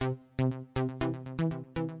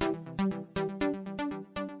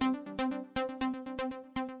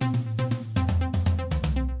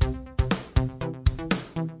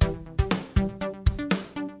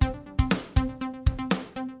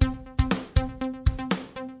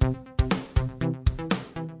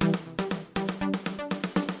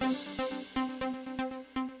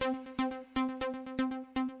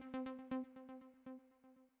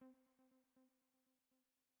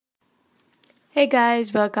Hey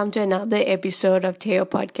guys, welcome to another episode of Teo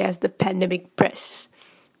Podcast, The Pandemic Press.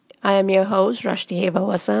 I am your host, Rashti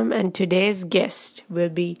Hevawasam, and today's guest will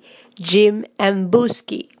be Jim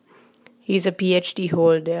Ambuske. He's a PhD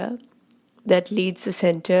holder that leads the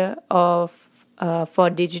Center for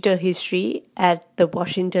Digital History at the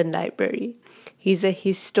Washington Library. He's a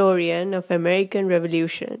historian of American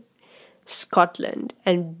Revolution, Scotland,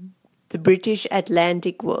 and the British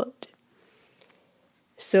Atlantic world.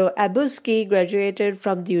 So Ambuske graduated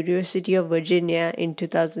from the University of Virginia in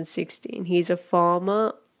 2016. He's a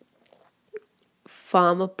former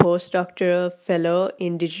postdoctoral fellow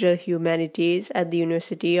in digital humanities at the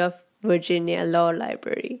University of Virginia Law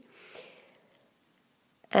Library.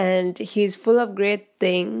 And he's full of great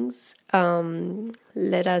things.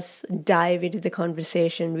 Let us dive into the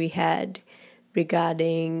conversation we had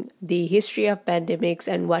regarding the history of pandemics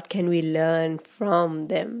and what can we learn from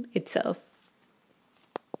them itself.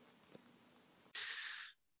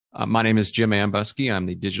 My name is Jim Ambuske. I'm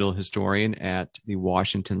the digital historian at the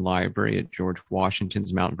Washington Library at George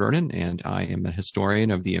Washington's Mount Vernon, and I am a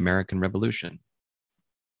historian of the American Revolution.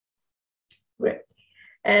 Right.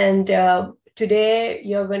 And today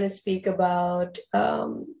you're going to speak about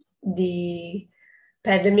the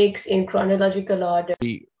pandemics in chronological order.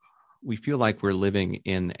 We feel like we're living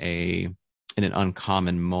in an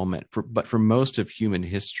uncommon moment, but for most of human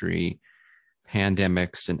history,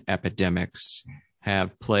 pandemics and epidemics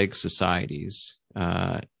have plagued societies,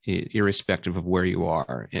 irrespective of where you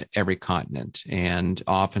are, in every continent. And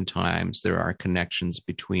oftentimes there are connections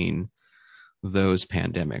between those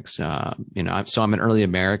pandemics. So I'm an early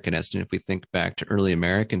Americanist. And if we think back to early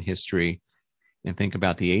American history and think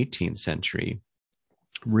about the 18th century,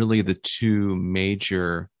 really the two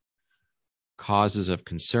major causes of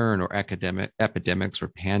concern or epidemics or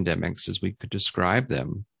pandemics, as we could describe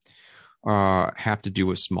them, have to do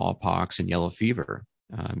with smallpox and yellow fever.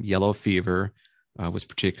 Yellow fever was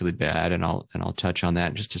particularly bad, and I'll touch on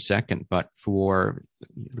that in just a second. But for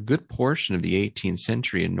a good portion of the 18th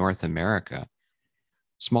century in North America,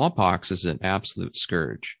 smallpox is an absolute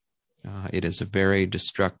scourge. It is a very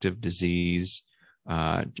destructive disease,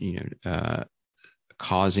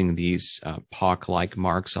 causing these pock-like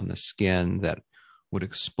marks on the skin that would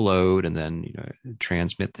explode and then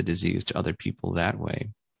transmit the disease to other people that way.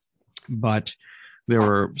 But there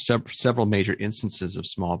were several major instances of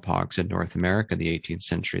smallpox in North America in the 18th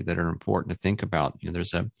century that are important to think about.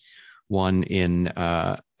 There's one in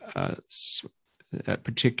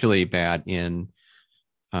particularly bad in.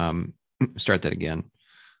 Start that again.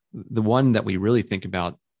 The one that we really think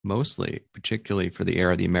about mostly, particularly for the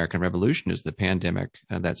era of the American Revolution, is the pandemic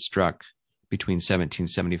that struck between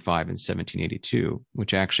 1775 and 1782,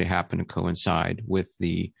 which actually happened to coincide with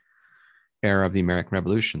the era of the American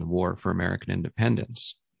Revolution, the War for American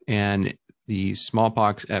Independence. And the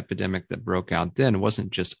smallpox epidemic that broke out then wasn't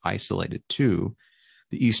just isolated to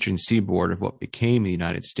the eastern seaboard of what became the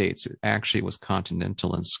United States. It actually was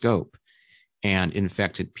continental in scope and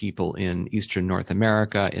infected people in eastern North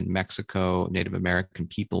America, in Mexico, Native American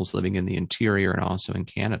peoples living in the interior, and also in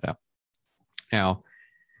Canada. Now,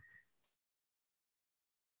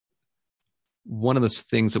 one of the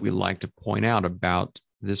things that we like to point out about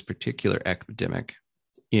this particular epidemic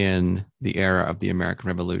in the era of the American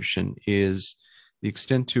Revolution is the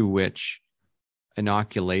extent to which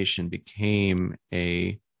inoculation became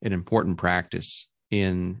an important practice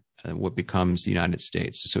in what becomes the United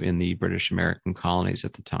States, so in the British American colonies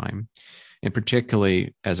at the time, and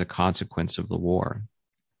particularly as a consequence of the war.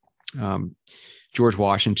 George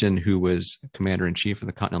Washington, who was commander-in-chief of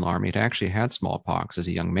the Continental Army, had actually had smallpox as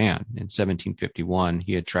a young man. In 1751,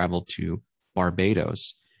 he had traveled to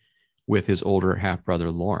Barbados with his older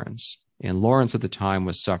half-brother Lawrence. And Lawrence at the time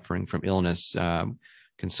was suffering from illness,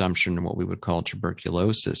 consumption, and what we would call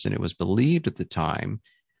tuberculosis. And it was believed at the time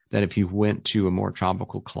that if you went to a more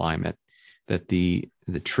tropical climate, that the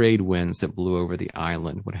trade winds that blew over the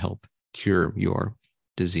island would help cure your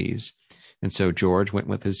disease. And so George went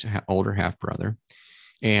with his older half-brother.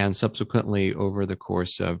 And subsequently, over the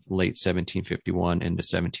course of late 1751 into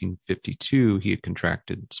 1752, he had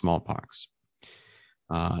contracted smallpox.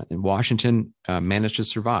 And Washington managed to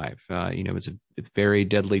survive. It was a very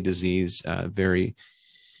deadly disease, very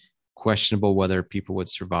questionable whether people would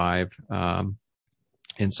survive.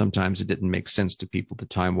 And sometimes it didn't make sense to people at the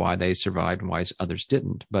time why they survived and why others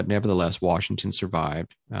didn't. But nevertheless, Washington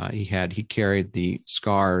survived. He carried the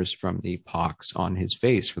scars from the pox on his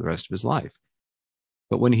face for the rest of his life.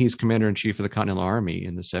 But when he's commander-in-chief of the Continental Army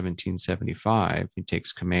in the 1775, he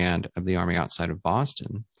takes command of the army outside of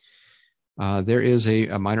Boston. There is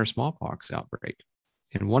a minor smallpox outbreak.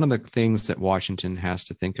 And one of the things that Washington has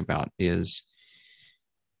to think about is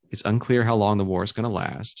it's unclear how long the war is going to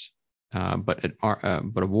last. But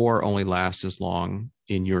a war only lasts as long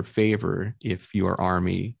in your favor if your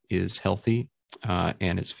army is healthy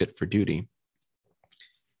and is fit for duty.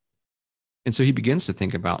 And so he begins to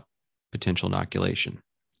think about potential inoculation.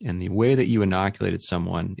 And the way that you inoculated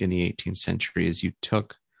someone in the 18th century is you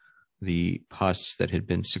took the pus that had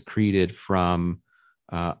been secreted from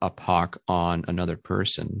a pock on another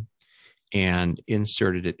person and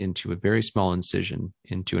inserted it into a very small incision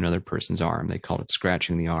into another person's arm. They called it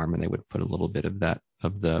scratching the arm, and they would put a little bit of the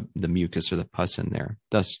mucus or the pus in there,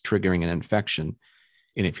 thus triggering an infection.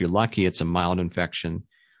 And if you're lucky, it's a mild infection.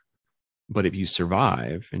 But if you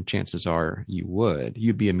survive, and chances are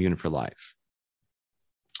you'd be immune for life.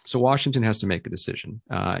 So Washington has to make a decision.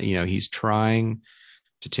 He's trying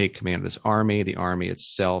to take command of this army. The army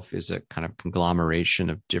itself is a kind of conglomeration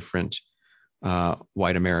of different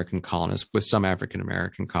white American colonists with some African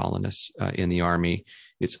American colonists in the army.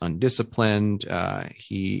 It's undisciplined.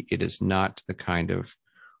 It is not the kind of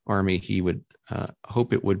army he would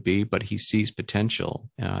hope it would be, but he sees potential,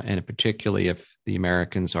 and particularly if the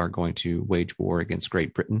Americans are going to wage war against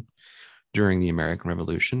Great Britain during the American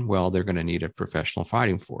Revolution, well, they're going to need a professional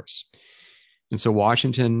fighting force. And so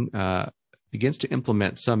Washington begins to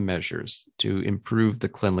implement some measures to improve the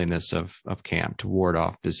cleanliness of camp, to ward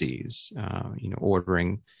off disease,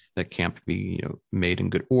 ordering that camp be, made in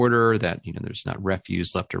good order, that, there's not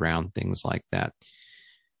refuse left around, things like that.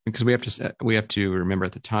 Because we have to remember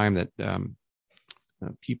at the time that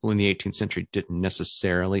people in the 18th century didn't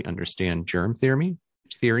necessarily understand germ theory.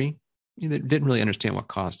 They didn't really understand what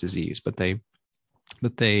caused disease, but they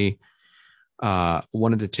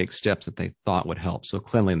wanted to take steps that they thought would help. So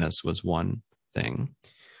cleanliness was one thing.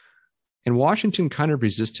 And Washington kind of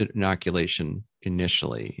resisted inoculation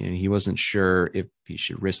initially, and he wasn't sure if he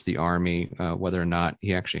should risk the army, whether or not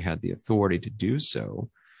he actually had the authority to do so,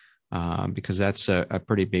 because that's a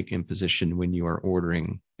pretty big imposition when you are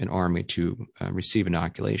ordering an army to receive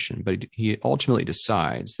inoculation. But he ultimately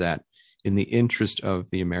decides that in the interest of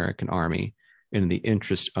the American army and in the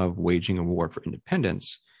interest of waging a war for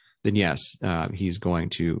independence, then yes, he's going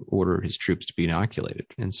to order his troops to be inoculated.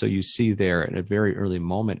 And so you see there at a very early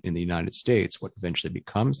moment in the United States, what eventually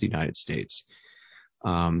becomes the United States,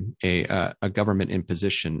 a government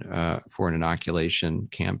imposition for an inoculation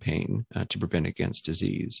campaign to prevent against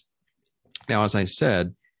disease. Now, as I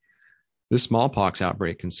said, the smallpox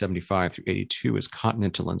outbreak in 75 through 82 is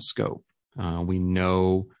continental in scope. We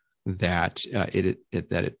know that it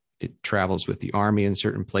travels with the army in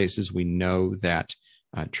certain places. We know that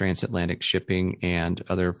transatlantic shipping and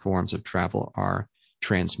other forms of travel are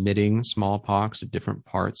transmitting smallpox to different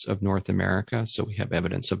parts of North America. So we have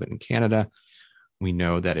evidence of it in Canada. We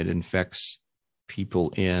know that it infects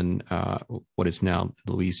people in what is now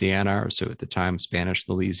Louisiana, or so at the time Spanish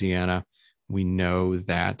Louisiana. We know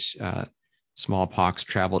that smallpox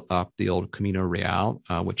traveled up the old Camino Real,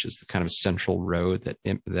 which is the kind of central road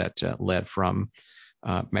that led from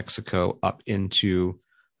Mexico up into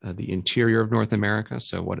the interior of North America.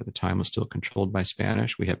 So what at the time was still controlled by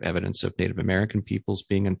Spanish. We have evidence of Native American peoples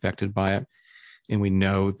being infected by it. And we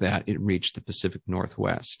know that it reached the Pacific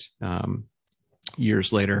Northwest.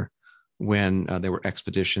 Years later, when there were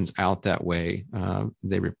expeditions out that way,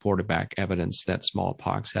 they reported back evidence that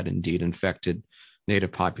smallpox had indeed infected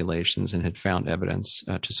Native populations and had found evidence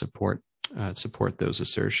to support those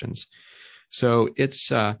assertions. So it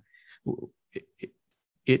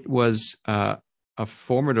was a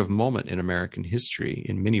formative moment in American history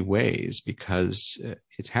in many ways, because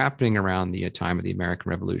it's happening around the time of the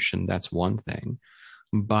American Revolution. That's one thing.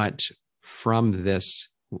 But from this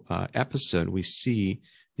episode, we see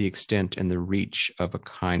the extent and the reach of a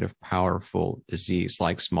kind of powerful disease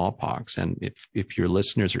like smallpox. And if your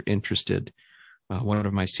listeners are interested, one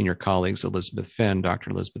of my senior colleagues, Dr.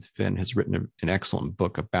 Elizabeth Finn, has written an excellent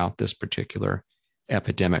book about this particular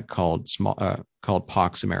epidemic called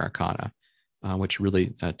Pox Americana, which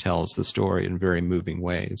really tells the story in very moving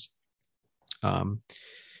ways.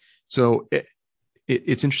 So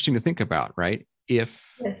it's interesting to think about, right?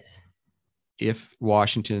 If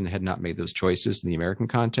Washington had not made those choices in the American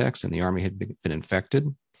context and the army had been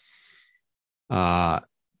infected,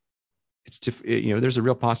 there's a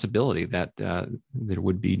real possibility that there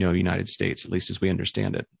would be no United States, at least as we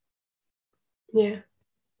understand it. Yeah.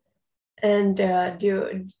 And do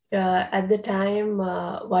you, at the time,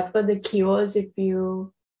 what were the cures, if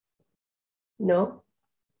you know?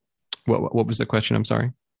 What was the question? I'm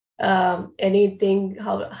sorry. Anything,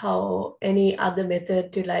 how any other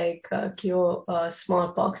method to like cure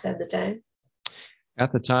smallpox at the time?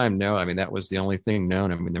 At the time, no. I mean, that was the only thing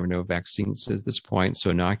known. I mean, there were no vaccines at this point,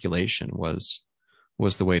 so inoculation was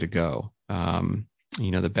the way to go.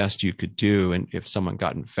 The best you could do, and if someone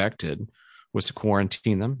got infected, was to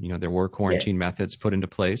quarantine them. There were quarantine methods put into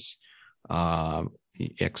place. And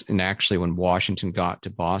actually, when Washington got to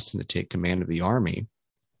Boston to take command of the army,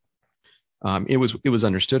 it was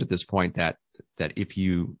understood at this point that if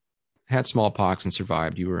you had smallpox and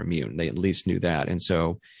survived, you were immune. They at least knew that, and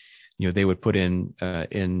so they would put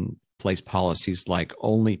in place policies like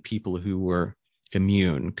only people who were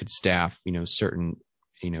immune could staff certain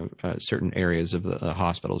certain areas of the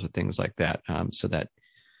hospitals or things like that, so that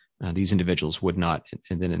these individuals would not,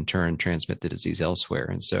 and then in turn transmit the disease elsewhere.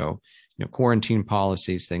 And so quarantine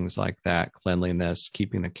policies, things like that, cleanliness,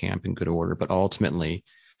 keeping the camp in good order, but ultimately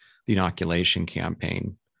the inoculation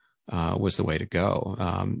campaign was the way to go.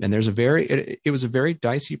 And it was a very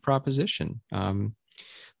dicey proposition.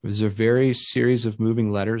 It was a very series of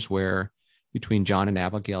moving letters between John and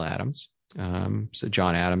Abigail Adams. So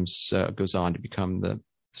John Adams goes on to become the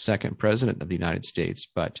second president of the United States,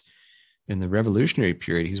 but in the Revolutionary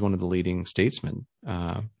period, he's one of the leading statesmen.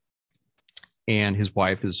 And his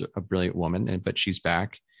wife is a brilliant woman, but she's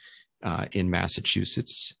back in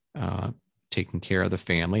Massachusetts, taking care of the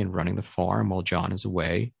family and running the farm while John is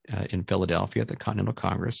away in Philadelphia at the Continental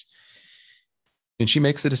Congress. And she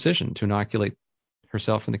makes the decision to inoculate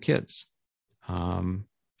herself and the kids. And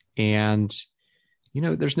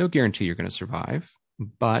there's no guarantee you're going to survive,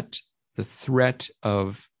 but the threat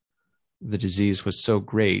of the disease was so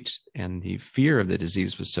great and the fear of the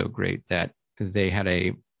disease was so great that they had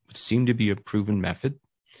what seemed to be a proven method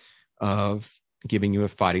of giving you a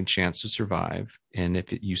fighting chance to survive. And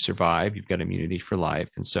if you survive, you've got immunity for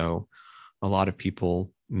life. And so a lot of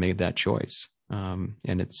people made that choice. And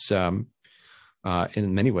it's in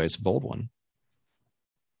many ways a bold one.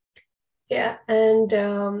 Yeah. And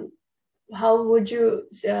how would you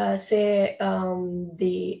say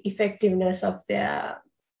the effectiveness of their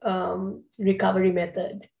recovery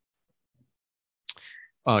method?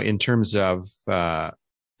 In terms of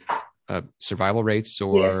survival rates,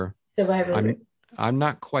 or survival rates. I'm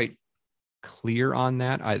not quite clear on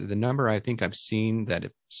that. The number I think I've seen that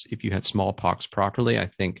if you had smallpox properly, I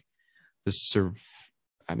think the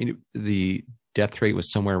death rate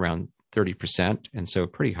was somewhere around 30%, and so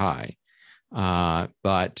pretty high.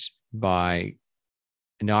 But by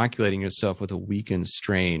inoculating yourself with a weakened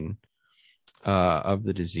strain of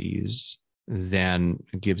the disease, then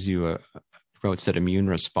it gives you promotes that immune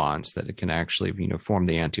response that it can actually form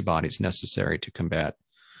the antibodies necessary to combat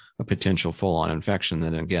a potential full-on infection.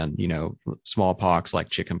 Then again, smallpox, like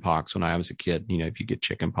chickenpox, when I was a kid, if you get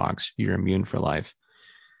chickenpox, you're immune for life.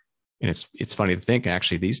 And it's funny to think,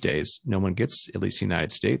 actually, these days, no one gets, at least in the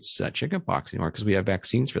United States, chickenpox anymore because we have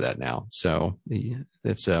vaccines for that now. So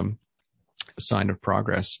it's a sign of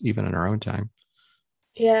progress, even in our own time.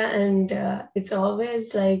 Yeah, and it's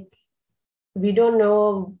always like we don't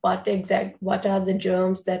know what are the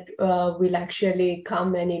germs that will actually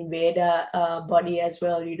come and invade our body as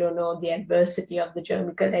well. You don't know the adversity of the germ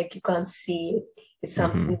because you can't see it. It's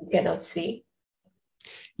something you cannot see.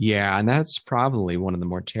 Yeah, and that's probably one of the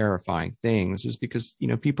more terrifying things, is because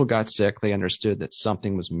people got sick. They understood that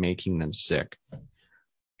something was making them sick,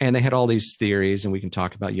 and they had all these theories. And we can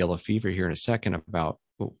talk about yellow fever here in a second about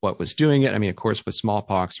what was doing it. I mean, of course, with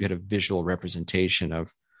smallpox, you had a visual representation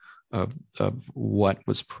of what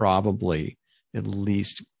was probably at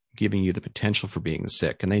least giving you the potential for being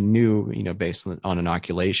sick. And they knew, based on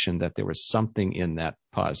inoculation, that there was something in that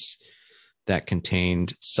pus that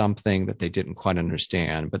contained something that they didn't quite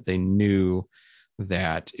understand, but they knew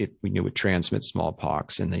that it would transmit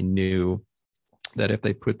smallpox, and they knew that if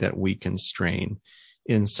they put that weakened strain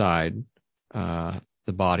inside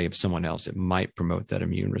the body of someone else, it might promote that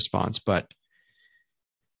immune response. But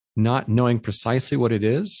not knowing precisely what it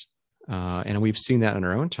is, and we've seen that in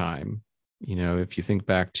our own time. If you think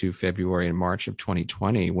back to February and March of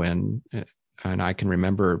 2020, when, and I can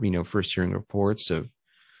remember, first hearing reports of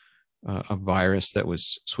a virus that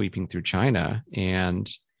was sweeping through China.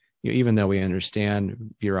 And even though we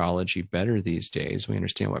understand virology better these days, we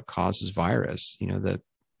understand what causes virus,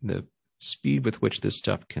 the speed with which this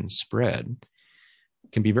stuff can spread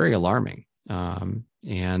can be very alarming.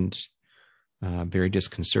 And very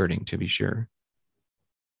disconcerting, to be sure.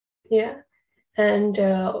 Yeah. And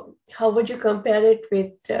how would you compare it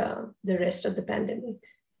with the rest of the pandemics?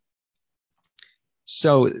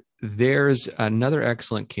 So there's another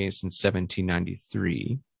excellent case in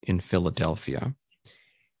 1793 in Philadelphia.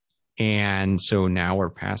 And so now we're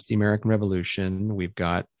past the American Revolution. We've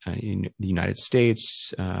got in the United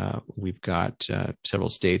States, we've got several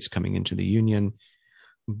states coming into the Union,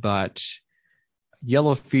 but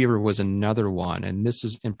yellow fever was another one. And this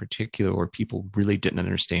is in particular where people really didn't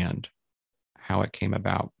understand how it came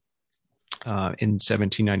about. In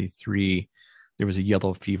 1793, there was a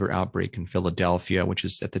yellow fever outbreak in Philadelphia, which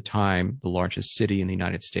is at the time the largest city in the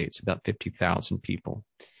United States, about 50,000 people.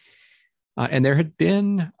 And there had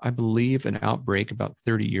been, I believe, an outbreak about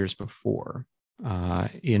 30 years before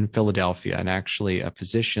in Philadelphia. And actually, a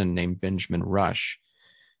physician named Benjamin Rush,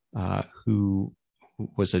 who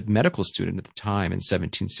was a medical student at the time in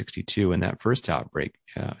 1762, in that first outbreak,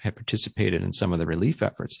 had participated in some of the relief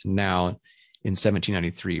efforts. And now, in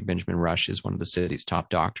 1793, Benjamin Rush is one of the city's top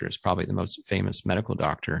doctors, probably the most famous medical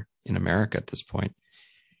doctor in America at this point.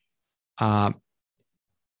 But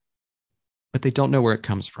they don't know where it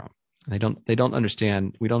comes from. They don't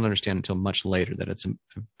understand. We don't understand until much later that it's a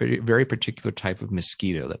very, very particular type of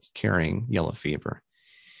mosquito that's carrying yellow fever,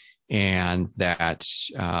 and that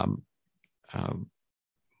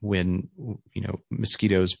when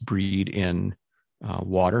mosquitoes breed in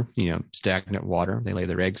water, stagnant water, they lay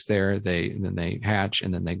their eggs there. Then they hatch,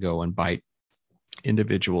 and then they go and bite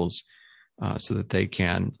individuals so that they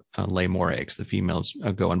can lay more eggs. The females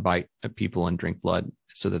go and bite people and drink blood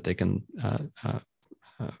so that they can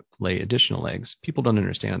lay additional eggs. People don't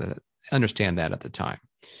understand that at the time.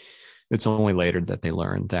 It's only later that they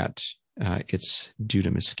learn that it's due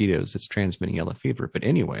to mosquitoes that's transmitting yellow fever. But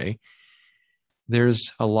anyway,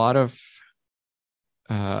 there's a lot of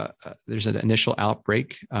there's an initial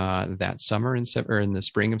outbreak that summer in the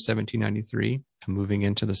spring of 1793, moving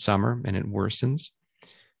into the summer, and it worsens.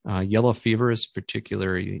 Yellow fever is a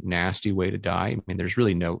particularly nasty way to die. I mean, there's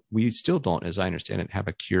really we still don't, as I understand it, have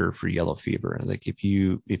a cure for yellow fever. Like if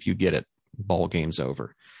you get it, ball game's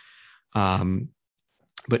over.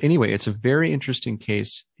 But anyway, it's a very interesting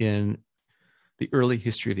case in the early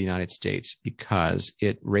history of the United States because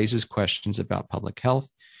it raises questions about public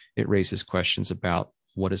health. It raises questions about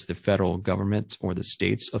what is the federal government or the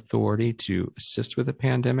state's authority to assist with a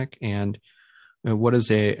pandemic, and what is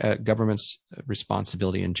a government's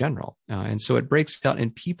responsibility in general. And so it breaks down,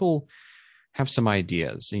 and people have some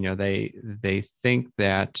ideas. They think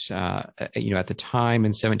that at the time in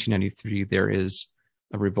 1793 there is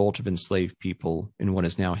a revolt of enslaved people in what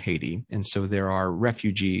is now Haiti, and so there are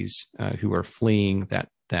refugees who are fleeing that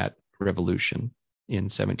revolution in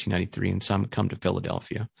 1793, and some come to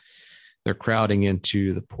Philadelphia. They're crowding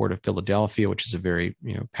into the port of Philadelphia, which is a very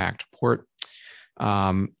packed port,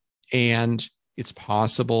 and it's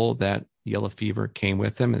possible that yellow fever came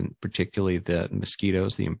with them, and particularly the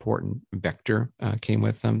mosquitoes, the important vector, came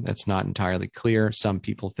with them. That's not entirely clear. Some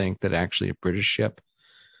people think that actually a British ship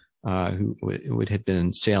who would have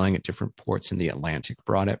been sailing at different ports in the Atlantic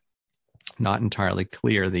brought it. Not entirely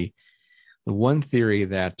clear. The one theory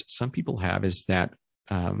that some people have is that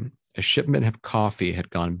a shipment of coffee had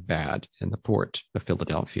gone bad in the port of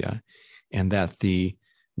Philadelphia, and that the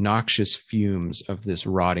noxious fumes of this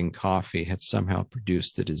rotting coffee had somehow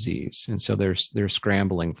produced the disease. And so they're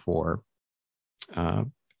scrambling for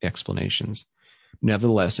explanations.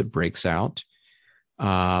 Nevertheless, it breaks out.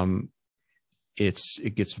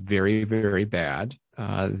 It gets very, very bad.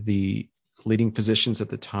 The leading physicians at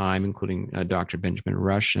the time, including Dr. Benjamin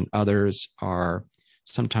Rush and others, are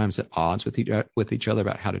sometimes at odds with each other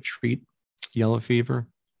about how to treat yellow fever.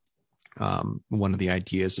 One of the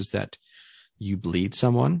ideas is that you bleed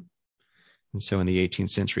someone. And so in the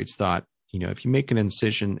 18th century, it's thought, if you make an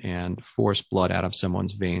incision and force blood out of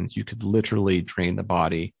someone's veins, you could literally drain the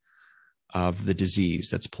body of the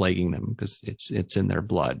disease that's plaguing them because it's in their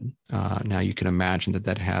blood. Now you can imagine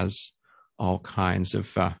that has all kinds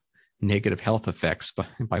of negative health effects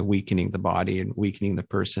by weakening the body and weakening the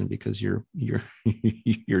person because you're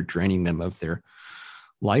you're draining them of their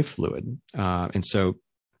life fluid. And so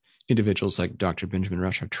individuals like Dr. Benjamin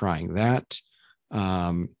Rush are trying that.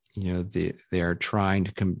 They are trying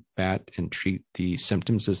to combat and treat the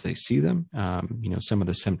symptoms as they see them. Some of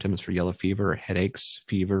the symptoms for yellow fever are headaches,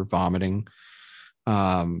 fever, vomiting.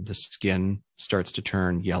 The skin starts to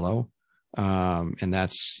turn yellow. And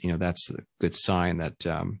that's a good sign that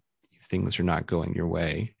things are not going your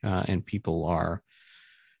way. And people are,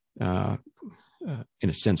 in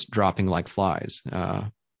a sense, dropping like flies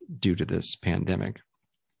due to this pandemic.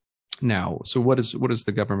 Now, so what is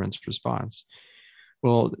the government's response?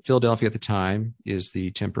 Well, Philadelphia at the time is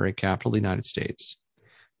the temporary capital of the United States.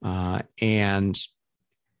 And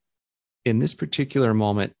in this particular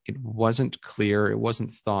moment, it wasn't clear, it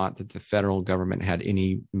wasn't thought that the federal government had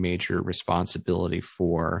any major responsibility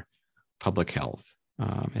for public health.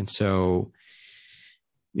 And so,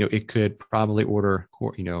 it could probably order,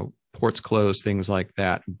 ports closed, things like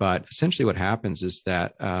that. But essentially what happens is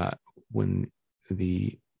that when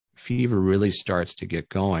the fever really starts to get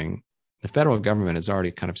going, the federal government is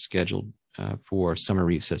already kind of scheduled for summer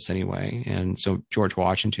recess anyway. And so George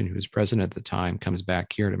Washington, who was president at the time, comes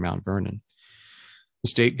back here to Mount Vernon. The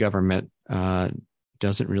state government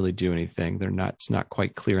doesn't really do anything. It's not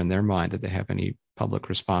quite clear in their mind that they have any public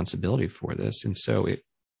responsibility for this. And so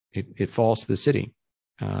it falls to the city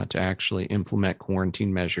to actually implement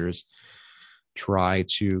quarantine measures, try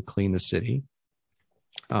to clean the city.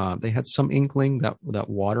 They had some inkling that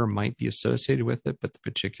water might be associated with it, but the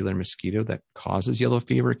particular mosquito that causes yellow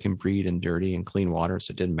fever can breed in dirty and clean water,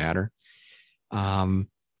 so it didn't matter. And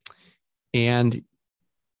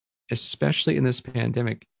especially in this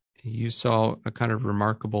pandemic, you saw a kind of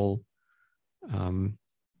remarkable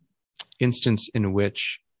instance in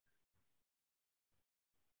which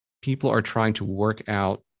people are trying to work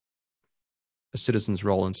out a citizen's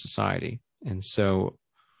role in society. And so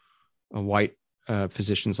white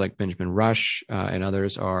physicians like Benjamin Rush and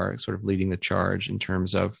others are sort of leading the charge in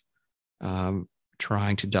terms of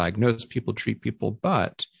trying to diagnose people, treat people.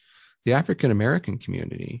 But the African-American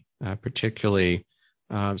community, particularly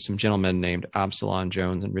some gentlemen named Absalom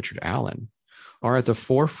Jones and Richard Allen, are at the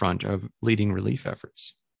forefront of leading relief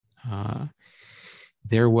efforts.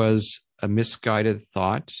 There was a misguided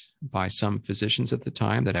thought by some physicians at the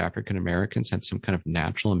time that African Americans had some kind of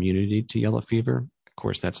natural immunity to yellow fever. Of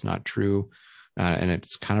course, that's not true, and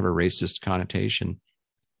it's kind of a racist connotation.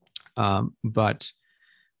 But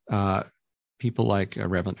people like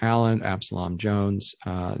Reverend Allen, Absalom Jones,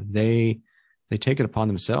 they take it upon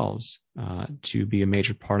themselves to be a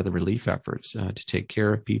major part of the relief efforts, to take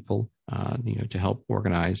care of people, to help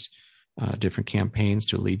organize different campaigns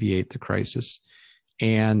to alleviate the crisis.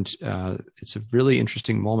 And it's a really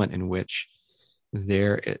interesting moment in which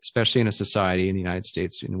there, especially in a society in the United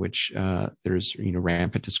States in which there's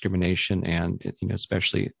rampant discrimination and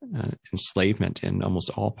especially enslavement in almost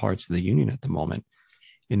all parts of the Union at the moment,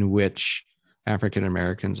 in which African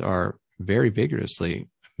Americans are very vigorously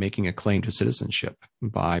making a claim to citizenship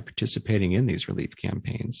by participating in these relief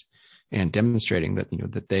campaigns and demonstrating that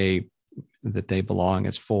that they belong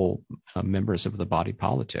as full members of the body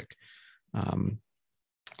politic.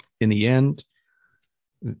 In the end,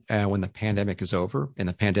 when the pandemic is over and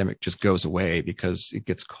the pandemic just goes away because it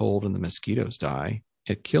gets cold and the mosquitoes die,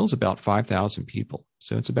 it kills about 5,000 people.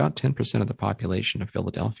 So it's about 10% of the population of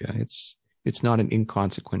Philadelphia. It's not an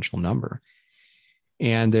inconsequential number.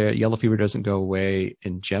 And the yellow fever doesn't go away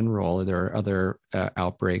in general. There are other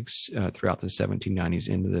outbreaks throughout the 1790s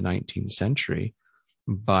into the 19th century.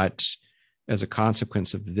 But as a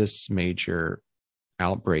consequence of this major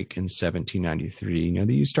outbreak in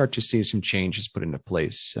 1793, you start to see some changes put into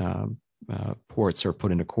place. Ports are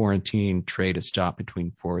put into quarantine, trade is stopped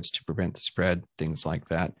between ports to prevent the spread, things like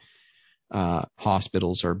that.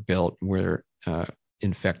 Hospitals are built where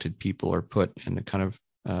infected people are put and kind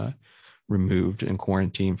of removed and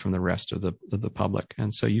quarantined from the rest of the public.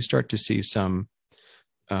 And so you start to see some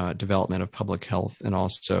development of public health and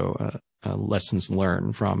also lessons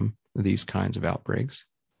learned from these kinds of outbreaks.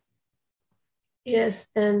 Yes,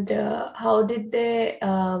 and how did they,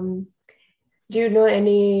 do you know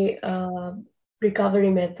any recovery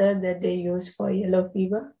method that they use for yellow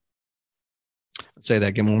fever? Say that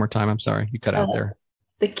again one more time. I'm sorry, you cut out there.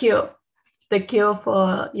 The cure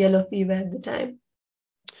for yellow fever at the time.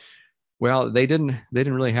 Well, they didn't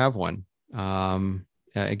really have one.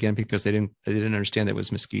 Again, because they didn't understand that it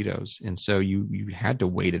was mosquitoes, and so you had to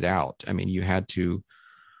wait it out. I mean, you had to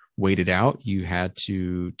wait it out. You had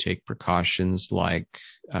to take precautions like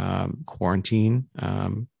quarantine,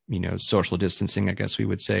 social distancing, I guess we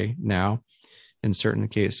would say now in certain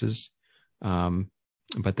cases.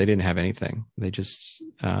 But they didn't have anything. They just,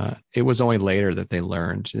 it was only later that they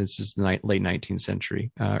learned, this is the late 19th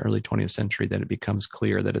century, early 20th century, that it becomes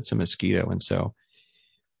clear that it's a mosquito. And so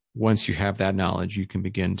once you have that knowledge, you can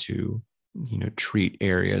begin to treat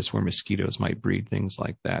areas where mosquitoes might breed, things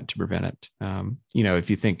like that, to prevent it. If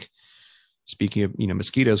you think, speaking of,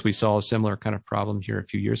 mosquitoes, we saw a similar kind of problem here a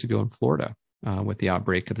few years ago in Florida with the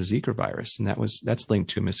outbreak of the Zika virus. And that's linked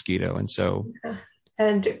to a mosquito. And so.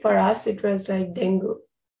 And for us, it was like dengue.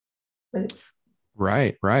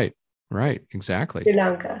 Right. Exactly. Sri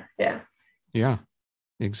Lanka. Yeah. Yeah.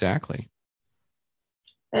 Exactly.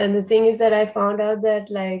 And the thing is that I found out that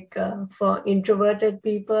for introverted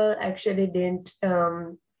people actually didn't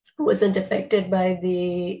wasn't affected by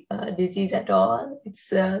the disease at all. It's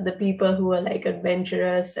the people who are like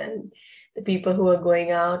adventurous and the people who are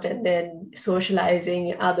going out and then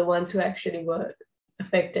socializing are the ones who actually were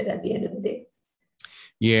affected at the end of the day.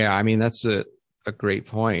 Yeah, I mean that's a great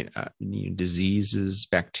point. Diseases,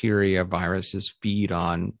 bacteria, viruses feed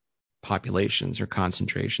on populations or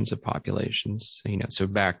concentrations of populations. So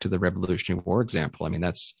back to the Revolutionary War example. I mean,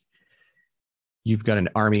 you've got an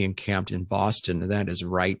army encamped in Boston, and that is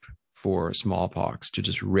ripe for smallpox to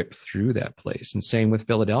just rip through that place. And same with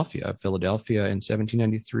Philadelphia. Philadelphia in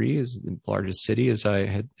 1793 is the largest city, as I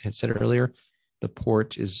had said earlier. The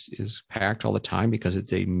port is packed all the time because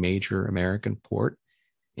it's a major American port.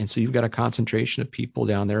 And so you've got a concentration of people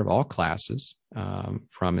down there of all classes,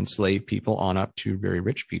 from enslaved people on up to very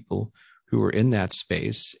rich people who are in that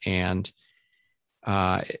space. And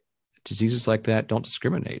diseases like that don't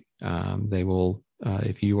discriminate. They will,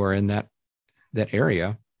 if you are in that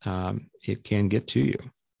area, it can get to you.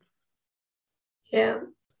 Yeah.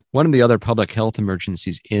 One of the other public health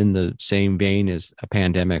emergencies in the same vein as a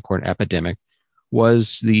pandemic or an epidemic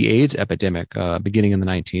was the AIDS epidemic, beginning in the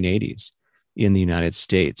 1980s in the United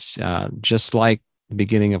States. Just like the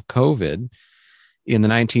beginning of COVID, in the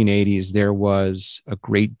 1980s, there was a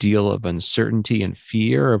great deal of uncertainty and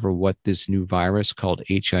fear over what this new virus called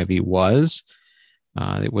HIV was.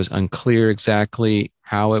 It was unclear exactly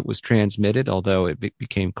how it was transmitted, although it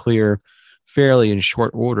became clear fairly in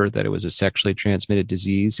short order that it was a sexually transmitted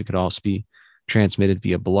disease. It could also be transmitted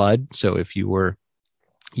via blood. So if you were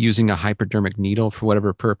using a hypodermic needle for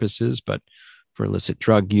whatever purposes, but for illicit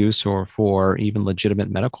drug use or for even legitimate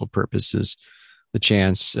medical purposes, the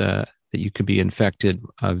chance that you could be infected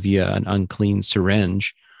via an unclean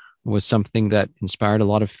syringe was something that inspired a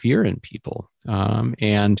lot of fear in people.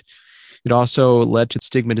 And it also led to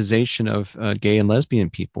stigmatization of gay and lesbian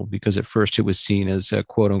people, because at first it was seen as a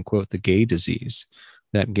quote unquote the gay disease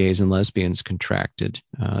that gays and lesbians contracted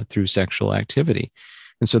through sexual activity.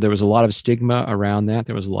 And so there was a lot of stigma around that.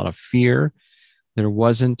 There was a lot of fear. There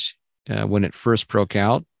wasn't, when it first broke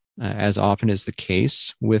out, as often is the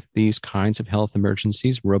case with these kinds of health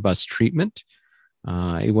emergencies, robust treatment.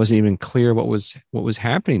 It wasn't even clear what was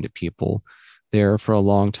happening to people there for a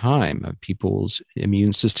long time. People's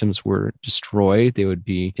immune systems were destroyed. They would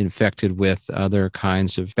be infected with other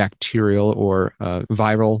kinds of bacterial or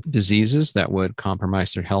viral diseases that would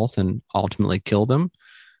compromise their health and ultimately kill them.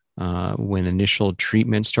 When initial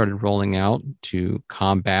treatments started rolling out to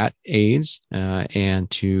combat AIDS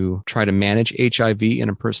and to try to manage HIV in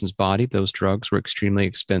a person's body, those drugs were extremely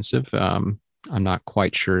expensive. I'm not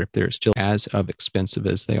quite sure if they're still as expensive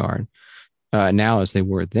as they are now as they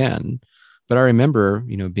were then. But I remember,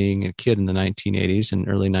 being a kid in the 1980s and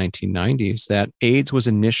early 1990s, that AIDS was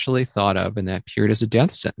initially thought of in that period as a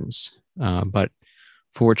death sentence. But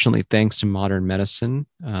fortunately, thanks to modern medicine,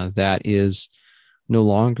 that is no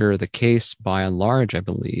longer the case by and large, I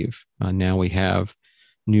believe. Now we have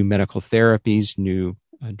new medical therapies, new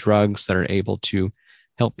drugs that are able to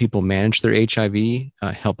help people manage their HIV,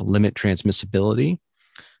 help limit transmissibility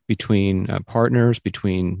between partners,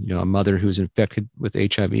 between a mother who's infected with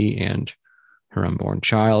HIV and her unborn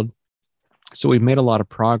child. So we've made a lot of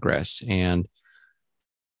progress. And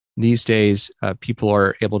these days, people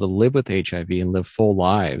are able to live with HIV and live full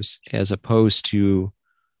lives, as opposed to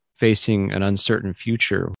facing an uncertain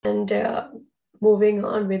future. And moving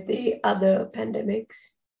on with the other pandemics.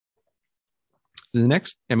 The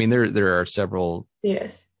next, there are several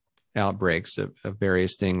Yes. outbreaks of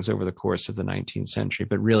various things over the course of the 19th century.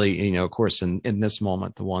 But really, of course, in this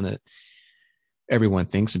moment, the one that everyone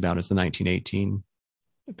thinks about is the 1918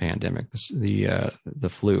 pandemic, the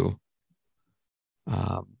flu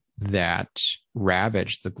that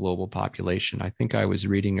ravaged the global population. I think I was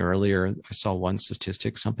reading earlier, I saw one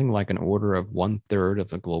statistic, something like an order of 1/3 of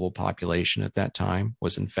the global population at that time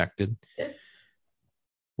was infected,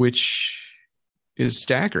 which is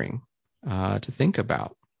staggering to think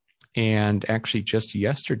about. And actually just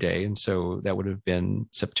yesterday, and so that would have been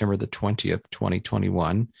September the 20th,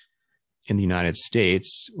 2021, in the United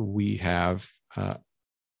States, we have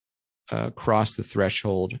crossed the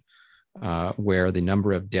threshold where the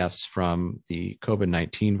number of deaths from the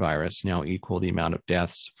COVID-19 virus now equal the amount of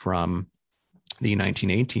deaths from the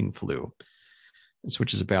 1918 flu,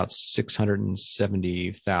 which is about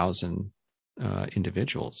 670,000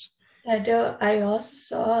 individuals. I also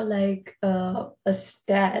saw a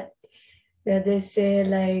stat where they say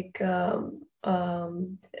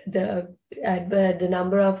the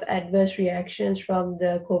number of adverse reactions from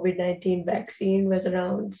the COVID-19 vaccine was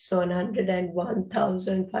around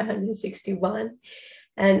 101,561,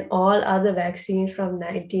 and all other vaccines from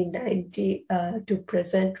 1990 to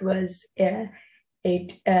present was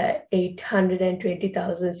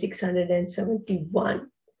 820,671.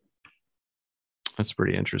 That's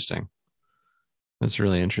pretty interesting. That's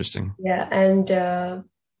really interesting. Yeah, and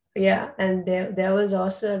there was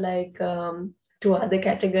also like two other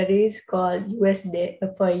categories called US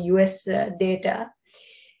data.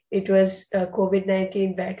 It was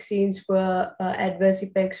COVID-19 vaccines were adverse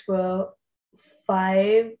effects were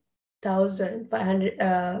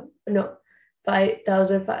 5,500 no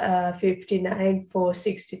 5,059 for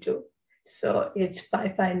 62. So it's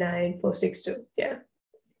 559 for 62. Yeah.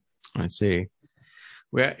 I see.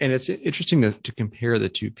 Well, and it's interesting to compare the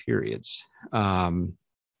two periods,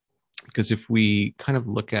 because if we kind of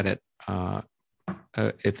look at it,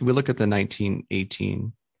 if we look at the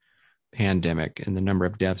 1918 pandemic and the number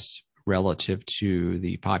of deaths relative to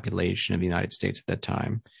the population of the United States at that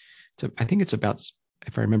time, so I think it's about,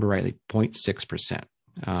 if I remember rightly,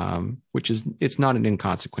 0.6%, which is, it's not an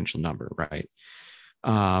inconsequential number, right?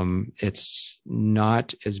 It's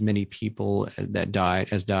not as many people that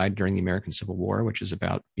died during the American Civil War, which is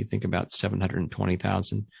about, you think about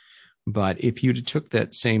 720,000. But if you took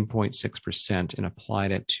that same 0.6% and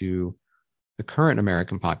applied it to the current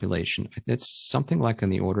American population, it's something like in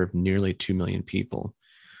the order of nearly 2 million people,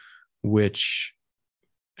 which,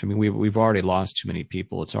 I mean, we've already lost too many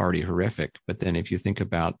people. It's already horrific. But then if you think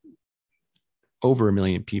about over 1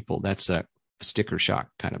 million people, that's a sticker shock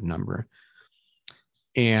kind of number.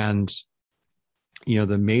 And, you know,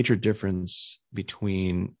 the major difference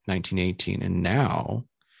between 1918 and now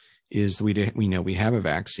is we know we have a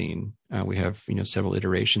vaccine. We have, you know, several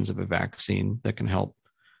iterations of a vaccine that can help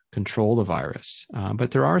control the virus.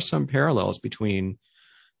 But there are some parallels between,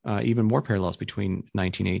 even more parallels between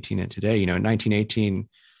 1918 and today. You know, in 1918,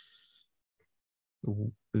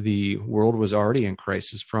 the world was already in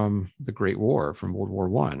crisis from the Great War, from World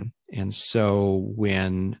War I. And so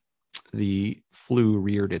when the flu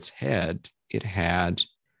reared its head, it had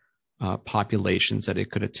populations that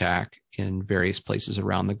it could attack in various places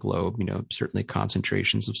around the globe, you know, certainly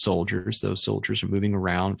concentrations of soldiers. Those soldiers are moving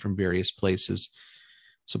around from various places.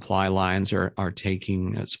 Supply lines are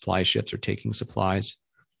taking, supply ships are taking supplies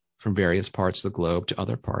from various parts of the globe to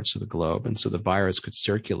other parts of the globe. And so the virus could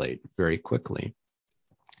circulate very quickly.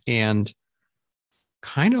 And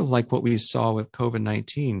kind of like what we saw with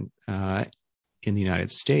COVID-19 in the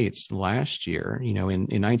United States last year, you know, in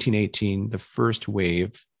 1918, the first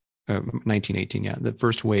wave, 1918, yeah, the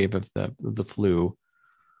first wave of the flu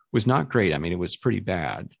was not great. I mean, it was pretty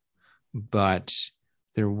bad, but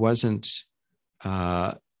there wasn't,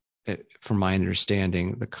 from my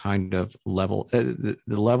understanding, the kind of level, the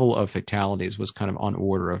level of fatalities was kind of on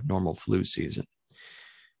order of normal flu season.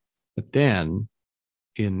 But then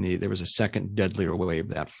there was a second deadlier wave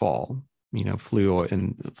that fall. You know, flu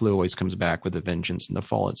always comes back with a vengeance in the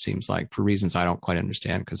fall, it seems like, for reasons I don't quite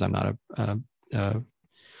understand because I'm not a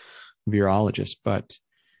virologist, but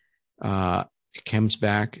it comes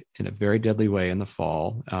back in a very deadly way in the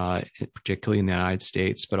fall, particularly in the United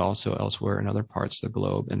States, but also elsewhere in other parts of the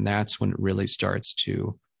globe. And that's when it really starts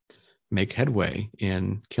to make headway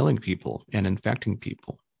in killing people and infecting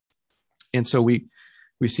people. And so we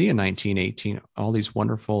see in 1918 all these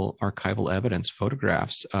wonderful archival evidence,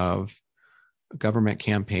 photographs of government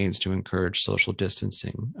campaigns to encourage social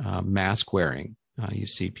distancing, mask wearing. You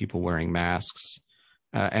see people wearing masks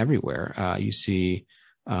everywhere. You see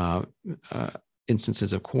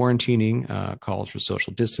instances of quarantining, calls for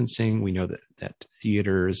social distancing. We know that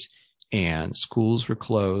theaters and schools were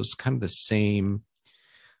closed, kind of the same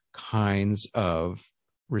kinds of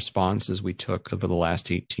responses we took over the last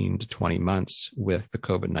 18 to 20 months with the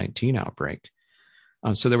COVID-19 outbreak.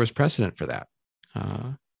 So there was precedent for that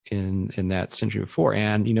in that century before.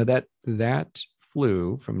 And, you know, that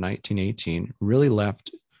flu from 1918 really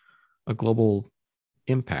left a global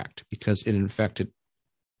impact because it infected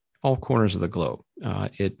all corners of the globe.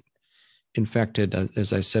 It infected,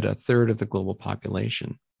 as I said, a third of the global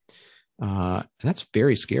population. And that's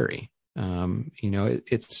very scary. You know,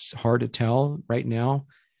 it's hard to tell right now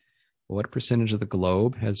what percentage of the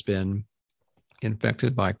globe has been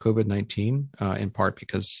infected by COVID-19, in part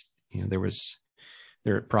because, you know,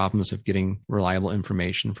 there are problems of getting reliable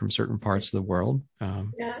information from certain parts of the world.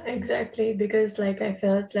 Yeah, exactly. Because like I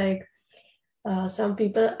felt like some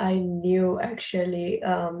people I knew actually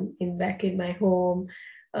back in my home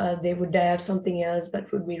they would die of something else,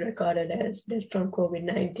 but would be recorded as death from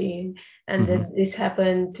COVID-19. And Hmm. then this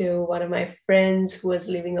happened to one of my friends who was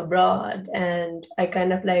living abroad, and I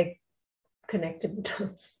kind of like connected the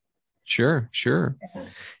dots. Sure, sure.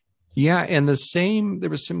 Yeah, and there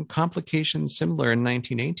was some complications similar in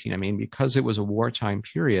 1918. I mean, because it was a wartime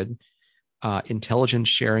period, intelligence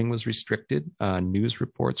sharing was restricted, news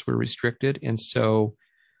reports were restricted, and so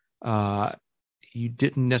uh, you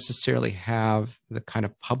didn't necessarily have the kind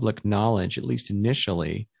of public knowledge, at least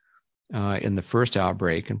initially, in the first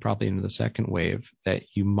outbreak and probably into the second wave, that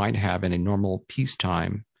you might have in a normal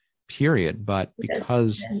peacetime period. But Yes.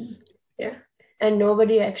 because Yeah. And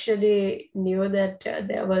nobody actually knew that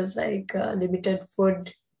there was like limited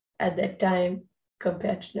food at that time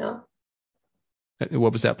compared to now.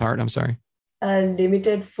 what was that part? I'm sorry.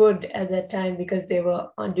 Limited food at that time because they were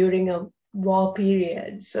on during a war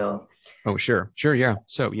period. So Oh, sure, sure, yeah.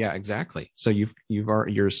 So, yeah, exactly. So you've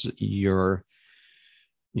already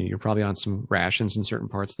you're probably on some rations in certain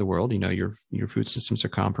parts of the world. Your food systems are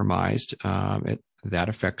compromised. That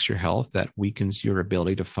affects your health. That weakens your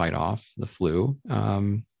ability to fight off the flu.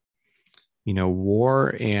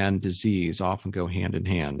 War and disease often go hand in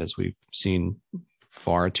hand, as we've seen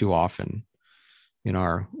far too often in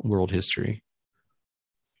our world history.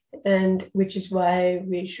 and which is why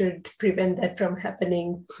we should prevent that from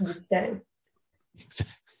happening this time.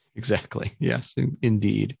 Exactly. Yes,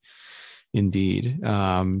 indeed, indeed.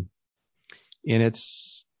 And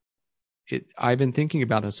I've been thinking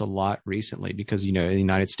about this a lot recently because, in the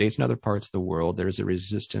United States and other parts of the world, there's a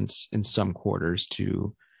resistance in some quarters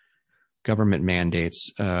to government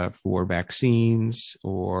mandates for vaccines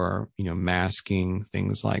or, masking,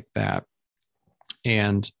 things like that.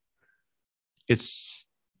 And it's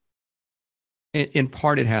in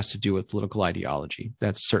part, it has to do with political ideology.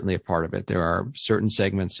 That's certainly a part of it. There are certain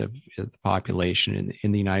segments of the population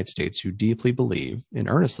in the United States who deeply believe, and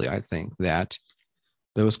earnestly, I think, that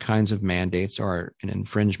those kinds of mandates are an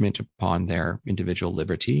infringement upon their individual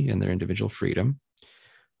liberty and their individual freedom.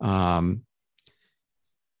 Um,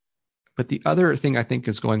 but the other thing I think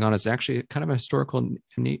is going on is actually kind of a historical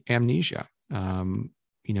amnesia. You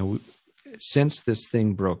know, since this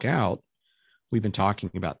thing broke out, we've been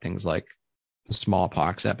talking about things like the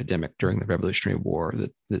smallpox epidemic during the Revolutionary War,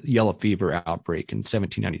 the yellow fever outbreak in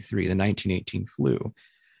 1793, the 1918 flu.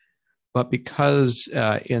 But because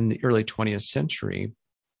in the early 20th century,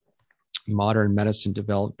 modern medicine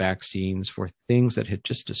developed vaccines for things that had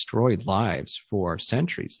just destroyed lives for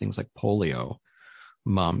centuries, things like polio,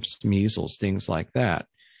 mumps, measles, things like that,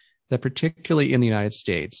 that particularly in the United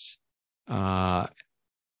States, uh,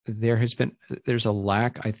 there's a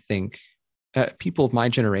lack, I think, people of my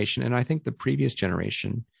generation, and I think the previous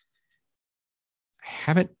generation,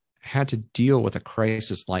 haven't had to deal with a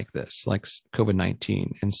crisis like this, like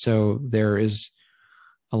COVID-19. And so there is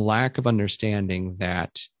a lack of understanding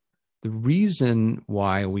that the reason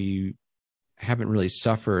why we haven't really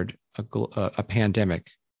suffered a pandemic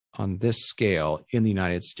on this scale in the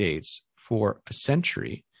United States for a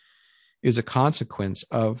century is a consequence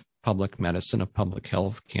of public medicine, of public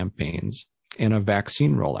health campaigns, and of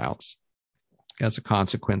vaccine rollouts as a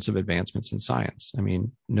consequence of advancements in science. I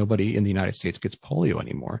mean, nobody in the United States gets polio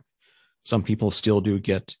anymore. Some people still do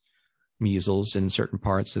get measles in certain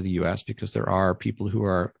parts of the US because there are people who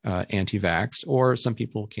are anti-vax, or some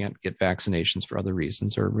people can't get vaccinations for other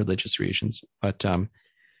reasons or religious reasons. But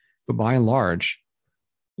by and large,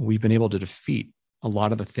 we've been able to defeat a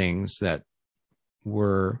lot of the things that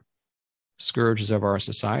were scourges of our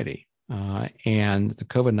society. And the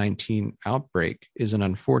COVID-19 outbreak is an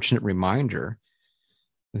unfortunate reminder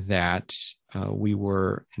that we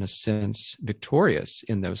were, in a sense, victorious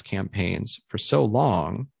in those campaigns for so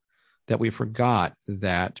long that we forgot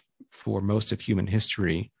that for most of human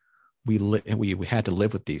history, we had to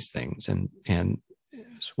live with these things, and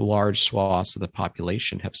large swaths of the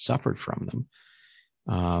population have suffered from them.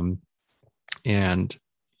 And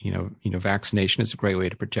vaccination is a great way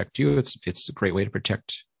to protect you. It's a great way to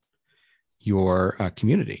protect your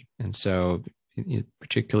community. And so,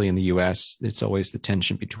 particularly in the U.S., it's always the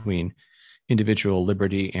tension between individual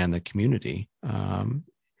liberty and the community. And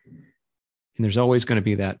there's always going to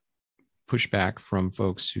be that pushback from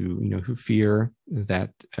folks who fear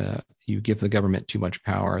that you give the government too much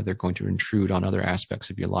power, they're going to intrude on other aspects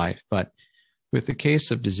of your life. But with the case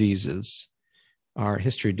of diseases, our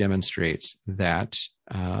history demonstrates that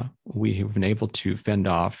we have been able to fend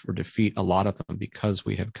off or defeat a lot of them because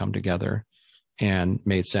we have come together and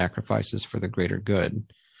made sacrifices for the greater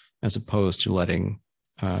good, as opposed to letting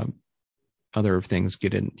other things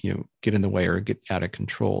get in the way or get out of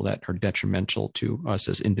control that are detrimental to us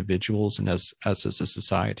as individuals and as us as a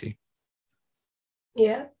society.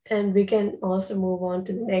 Yeah, and we can also move on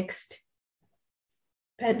to the next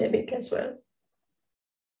pandemic as well.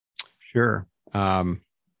 Sure. I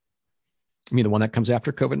mean, the one that comes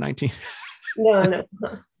after COVID-19? No.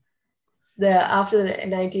 The after the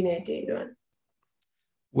 1918 one.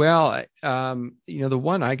 Well, the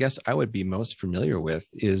one I guess I would be most familiar with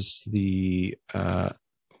is the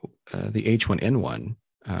H1N1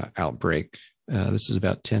 outbreak. This is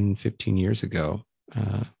about 10, 15 years ago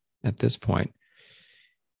at this point.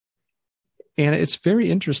 And it's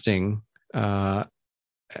very interesting. And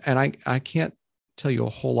I can't tell you a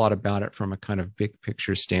whole lot about it from a kind of big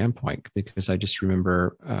picture standpoint, because I just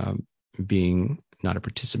remember being not a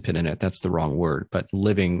participant in it. That's the wrong word, but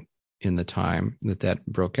living in the time that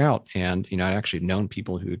broke out. And, I'd actually known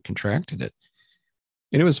people who had contracted it.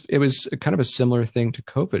 And it was kind of a similar thing to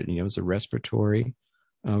COVID. It was a respiratory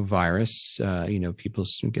virus. People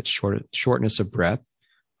get shortness of breath.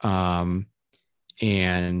 And,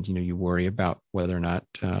 you worry about whether or not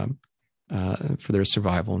for their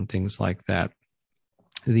survival and things like that.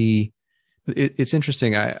 It's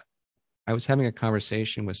interesting. I was having a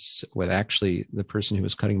conversation with actually the person who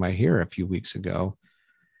was cutting my hair a few weeks ago,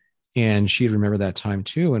 and she remembered that time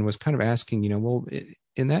too, and was kind of asking, well,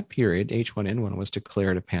 in that period, H1N1 was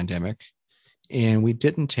declared a pandemic, and we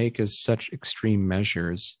didn't take as such extreme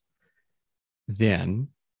measures then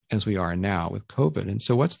as we are now with COVID. And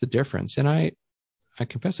so what's the difference? And I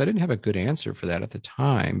confess I didn't have a good answer for that at the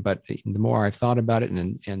time, but the more I've thought about it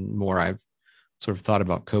and more I've sort of thought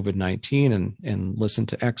about COVID-19 and listened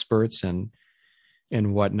to experts and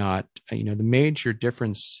whatnot, the major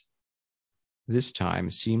difference this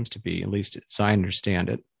time seems to be, at least as I understand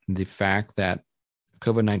it, the fact that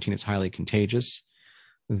COVID-19 is highly contagious,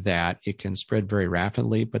 that it can spread very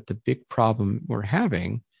rapidly. But the big problem we're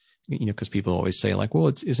having, because people always say like, well,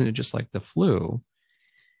 isn't it just like the flu?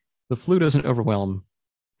 The flu doesn't overwhelm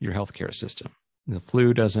your healthcare system. The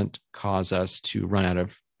flu doesn't cause us to run out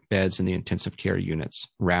of beds in the intensive care units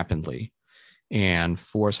rapidly and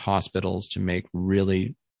force hospitals to make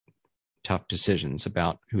really tough decisions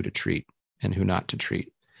about who to treat and who not to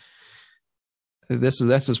treat. This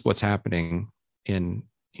is what's happening in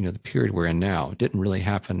the period we're in now. It didn't really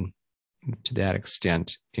happen to that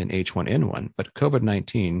extent in H1N1, but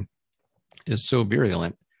COVID-19 is so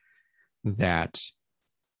virulent that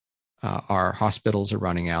our hospitals are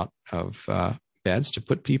running out of beds to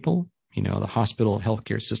put people. The hospital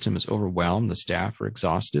healthcare system is overwhelmed. The staff are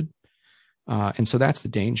exhausted. And so that's the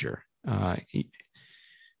danger.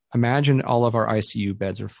 Imagine all of our ICU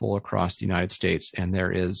beds are full across the United States, and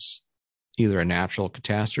there is either a natural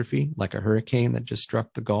catastrophe like a hurricane that just struck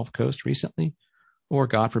the Gulf Coast recently, or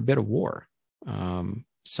God forbid, a war.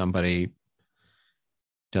 Somebody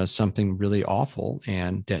does something really awful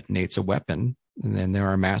and detonates a weapon, and then there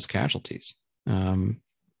are mass casualties.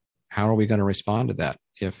 How are we going to respond to that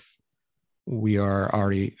if we are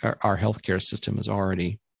already, our healthcare system is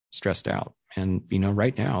already stressed out? And,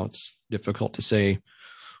 right now it's difficult to say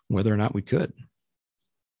whether or not we could.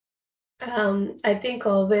 I think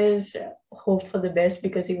always hope for the best,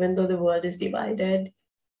 because even though the world is divided,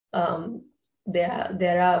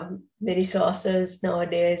 there are many sources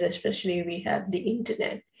nowadays, especially we have the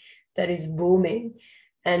internet that is booming.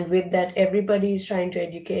 And with that, everybody is trying to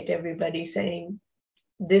educate everybody, saying,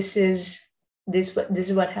 this is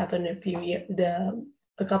what happened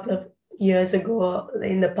a couple of years ago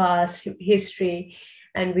in the past history,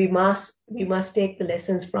 and we must take the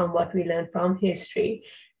lessons from what we learned from history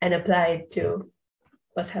and apply it to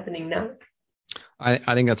what's happening now.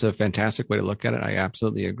 I think that's a fantastic way to look at it. I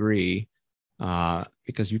absolutely agree,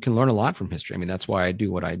 because you can learn a lot from history. I mean, that's why I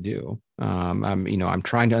do what I do. I'm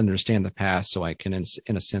trying to understand the past so I can,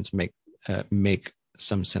 in a sense, make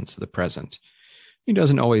some sense of the present. It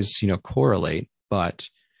doesn't always, correlate, but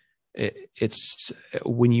it's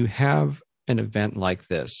when you have an event like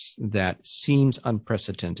this that seems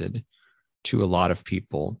unprecedented to a lot of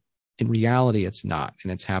people, in reality, it's not,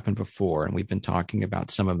 and it's happened before. And we've been talking about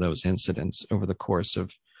some of those incidents over the course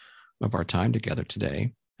of our time together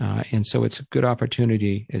today. And so it's a good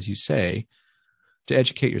opportunity, as you say, to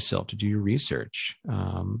educate yourself, to do your research,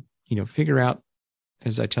 figure out,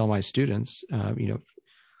 as I tell my students,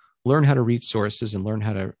 learn how to read sources and learn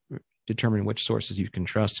how to determine which sources you can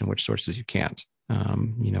trust and which sources you can't.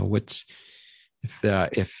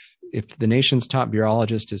 If the nation's top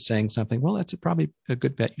virologist is saying something, well, that's probably a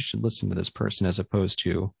good bet. You should listen to this person, as opposed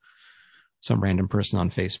to some random person on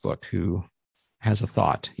Facebook who has a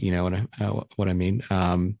thought. You know what I mean?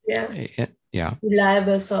 Yeah.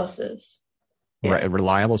 Reliable sources. Yeah.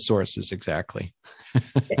 Reliable sources, exactly.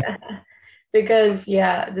 Yeah. Because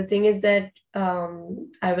the thing is that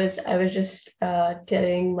I was just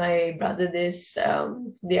telling my brother this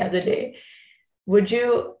the other day. Would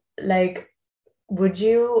you like would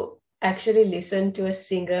you actually listen to a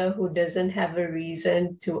singer who doesn't have a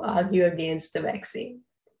reason to argue against the vaccine?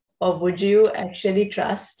 Or would you actually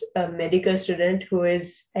trust a medical student who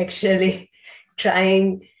is actually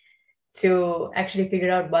trying to actually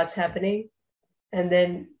figure out what's happening? And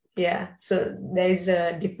then, so there's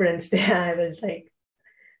a difference there. I was like,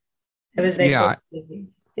 Yeah, okay.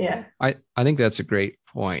 Yeah. I think that's a great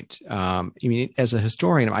point. I mean, as a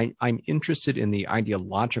historian, I'm interested in the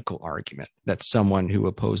ideological argument that someone who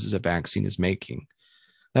opposes a vaccine is making.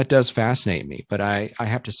 That does fascinate me, but I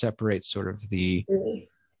have to separate sort of the Really.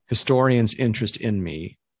 historian's interest in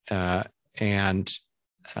me and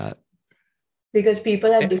uh, Because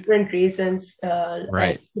people have different reasons, like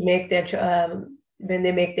right. to make their when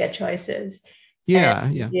they make their choices, and Yeah,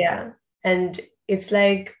 yeah. yeah, and it's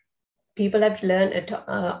like people have to learn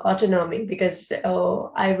autonomy because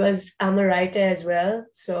I'm a writer as well.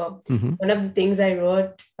 So Hmm. one of the things I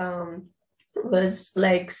wrote was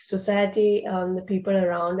like society, the people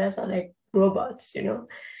around us are like robots.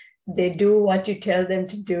 They do what you tell them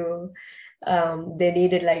to do. They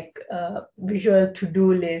needed like visual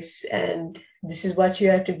to-do lists, and this is what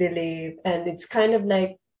you have to believe. And it's kind of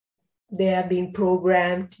like they are being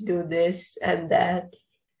programmed to do this and that.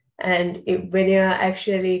 And when you're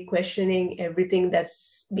actually questioning everything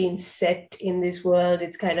that's been set in this world,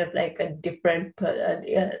 it's kind of like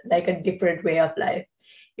like a different way of life.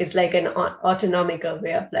 It's like an autonomical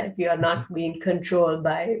way of life. You are not being controlled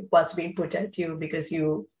by what's being put at you because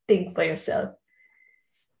you think for yourself.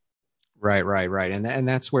 Right. And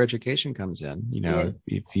that's where education comes in. Yeah.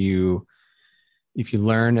 If you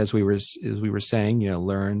learn, as we were saying,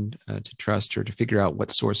 learn to trust or to figure out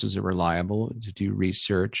what sources are reliable, to do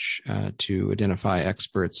research, to identify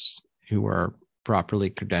experts who are properly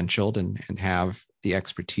credentialed and have the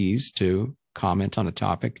expertise to comment on a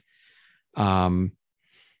topic, then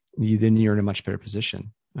you're in a much better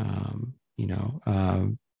position.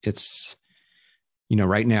 It's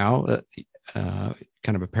right now.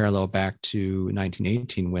 Kind of a parallel back to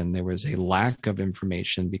 1918 when there was a lack of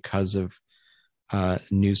information because of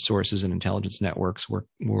news sources and intelligence networks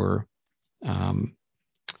um,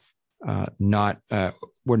 not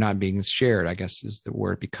were not being shared, I guess is the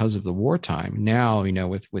word, because of the wartime. Now,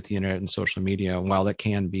 with the internet and social media, while that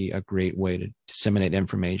can be a great way to disseminate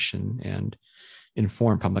information and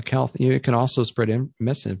inform public health, it can also spread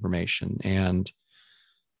misinformation and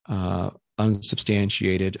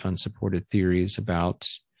unsubstantiated, unsupported theories about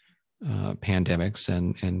pandemics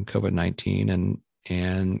and COVID-19,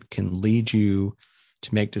 and can lead you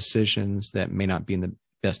to make decisions that may not be in the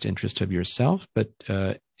best interest of yourself, but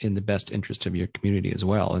in the best interest of your community as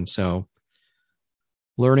well. And so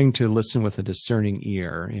learning to listen with a discerning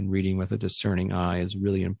ear and reading with a discerning eye is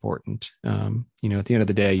really important. At the end of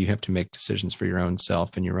the day, you have to make decisions for your own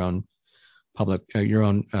self and your own your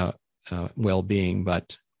own well-being.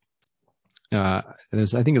 But I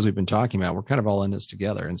think, as we've been talking about, we're kind of all in this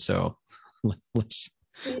together. And so let's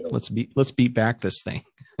beat back this thing.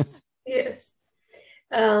 Yes.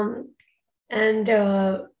 Um, and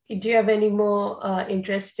do you have any more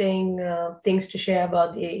interesting things to share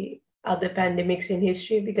about the other pandemics in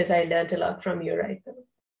history? Because I learned a lot from you right now.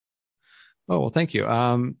 Oh, well, thank you.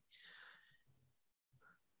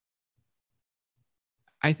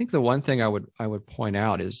 I think the one thing I would point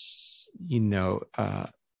out is,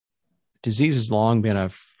 disease has long been a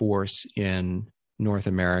force in North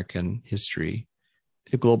American history,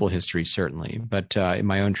 global history certainly, but in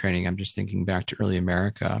my own training, I'm just thinking back to early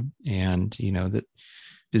America, and that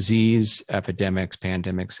disease, epidemics,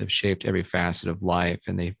 pandemics have shaped every facet of life,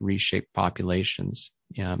 and they've reshaped populations.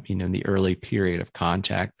 In the early period of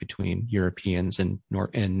contact between Europeans and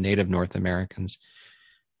native North Americans,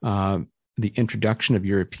 the introduction of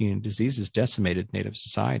European diseases decimated native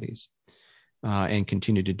societies and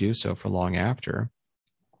continued to do so for long after.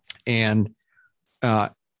 And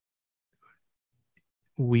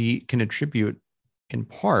we can attribute, in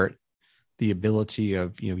part, the ability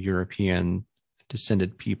of European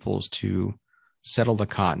descended peoples to settle the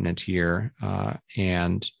continent here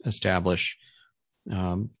and establish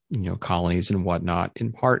colonies and whatnot,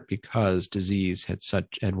 in part because disease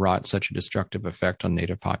had wrought such a destructive effect on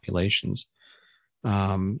native populations.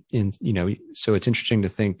 So it's interesting to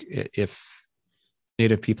think if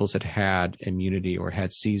native peoples had immunity or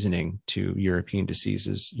had seasoning to European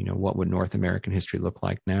diseases, what would North American history look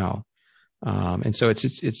like now? And so it's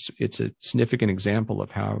a significant example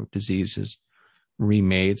of how disease has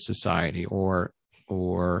remade society or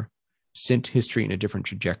sent history in a different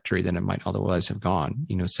trajectory than it might otherwise have gone.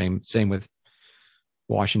 Same with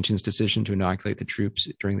Washington's decision to inoculate the troops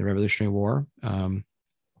during the Revolutionary War.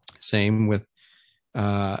 Same with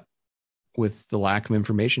the lack of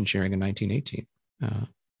information sharing in 1918.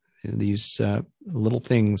 These little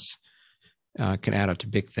things can add up to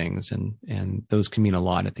big things, and those can mean a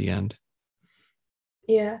lot at the end.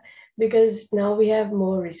 Yeah, because now we have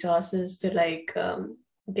more resources to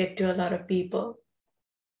get to a lot of people.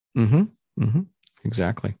 Mm-hmm. Mm-hmm.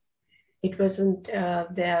 Exactly. It wasn't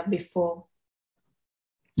there before.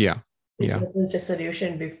 Yeah. It wasn't a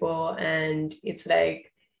solution before, and it's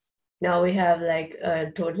like now we have like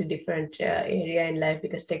a totally different area in life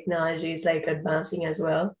because technology is like advancing as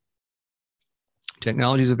well.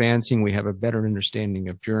 Technology is advancing. We have a better understanding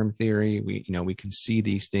of germ theory. We can see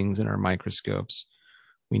these things in our microscopes.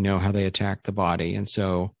 We know how they attack the body, and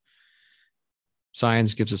so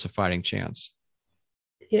science gives us a fighting chance.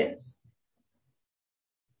 Yes.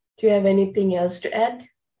 Do you have anything else to add?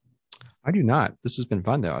 I do not. This has been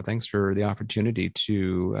fun, though. Thanks for the opportunity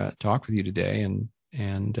to talk with you today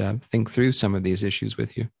and think through some of these issues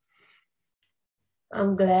with you.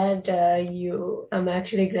 I'm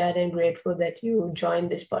actually glad and grateful that you joined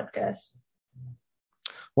this podcast.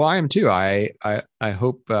 Well, I am too. I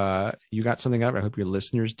hope you got something out of it. I hope your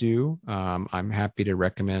listeners do. I'm happy to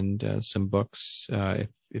recommend some books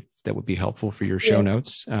if that would be helpful for your show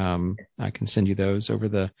notes. I can send you those over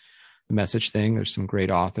the message thing. There's some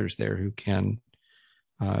great authors there who can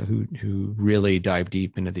who really dive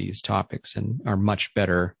deep into these topics and are much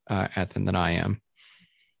better at them than I am.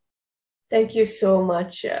 Thank you so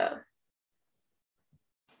much.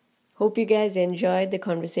 Hope you guys enjoyed the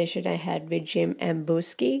conversation I had with Jim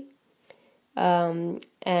Ambuski.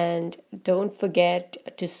 And don't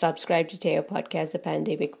forget to subscribe to Teo Podcast, The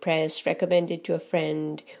Pandemic Press. Recommend it to a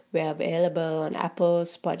friend. We're available on Apple,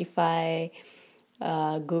 Spotify,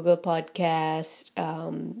 Google Podcast,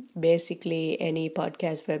 basically any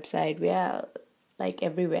podcast website. We are like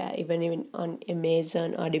everywhere, even on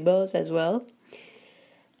Amazon Audibles as well.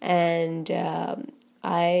 And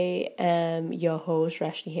I am your host,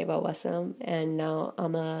 Rashni Heva-Wasam, and now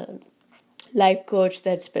I'm a life coach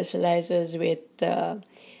that specializes with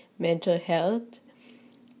mental health.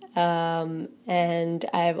 And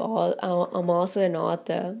I'm also an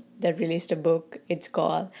author that released a book. It's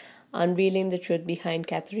called Unveiling the Truth Behind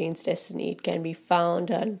Catherine's Destiny. It can be found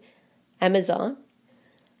on Amazon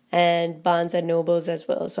and Barnes and Nobles as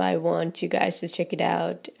well. So I want you guys to check it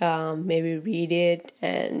out, maybe read it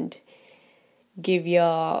and give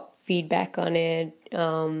your feedback on it.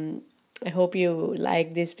 I hope you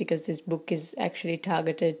like this because this book is actually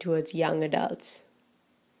targeted towards young adults.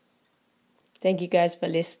 Thank you guys for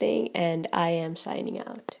listening, and I am signing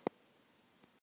out.